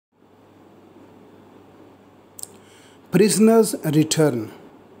Prisoners return.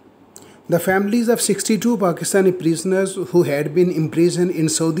 The families of 62 Pakistani prisoners who had been imprisoned in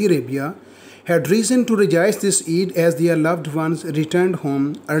Saudi Arabia had reason to rejoice this Eid as their loved ones returned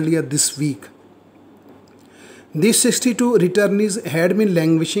home earlier this week. These 62 returnees had been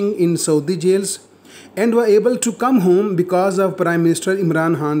languishing in Saudi jails and were able to come home because of Prime Minister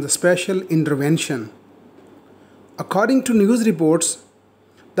Imran Khan's special intervention. According to news reports,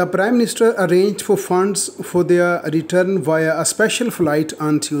 the Prime Minister arranged for funds for their return via a special flight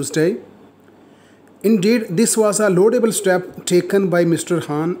on Tuesday. Indeed, this was a laudable step taken by Mr.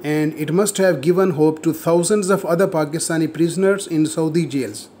 Khan, and it must have given hope to thousands of other Pakistani prisoners in Saudi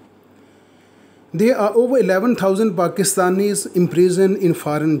jails. There are over 11,000 Pakistanis imprisoned in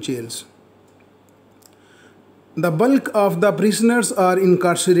foreign jails. The bulk of the prisoners are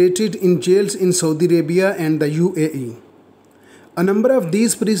incarcerated in jails in Saudi Arabia and the UAE. A number of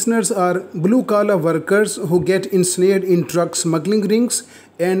these prisoners are blue-collar workers who get ensnared in drug smuggling rings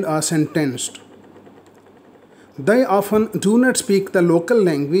and are sentenced. They often do not speak the local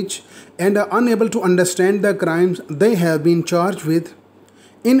language and are unable to understand the crimes they have been charged with,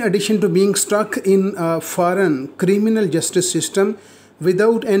 in addition to being stuck in a foreign criminal justice system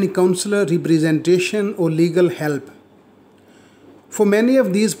without any consular representation or legal help. For many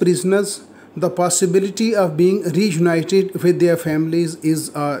of these prisoners, the possibility of being reunited with their families is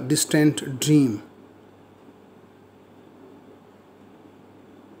a distant dream.